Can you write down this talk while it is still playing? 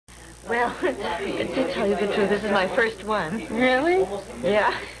Well, to tell you the truth, this is my first one. Really?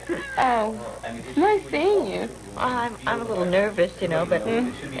 Yeah. Oh, it's nice seeing you. I'm a little nervous, you know, but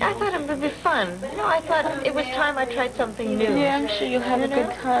I thought it would be fun. You know, I thought it was time I tried something new. Yeah, I'm sure you'll have a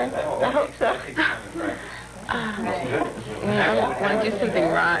good time. I hope so. I want to do something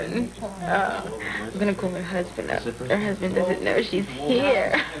rotten. I'm going to call her husband up. Her husband doesn't know she's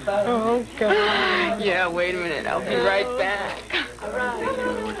here. Oh, God. Yeah, wait a minute. I'll be right back.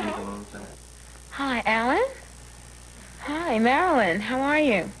 Hi, Alan? Hi, Marilyn. How are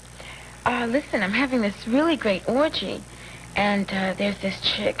you? Listen, I'm having this really great orgy. And there's this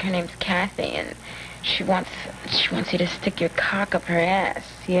chick. Her name's Kathy, and she wants you to stick your cock up her ass.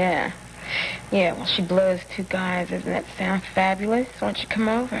 Yeah. Yeah, well, she blows 2 guys. Doesn't that sound fabulous? Why don't you come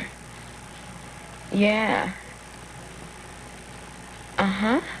over? Yeah.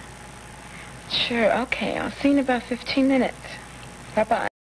 Uh-huh. Sure, okay. I'll see you in about 15 minutes. Bye-bye.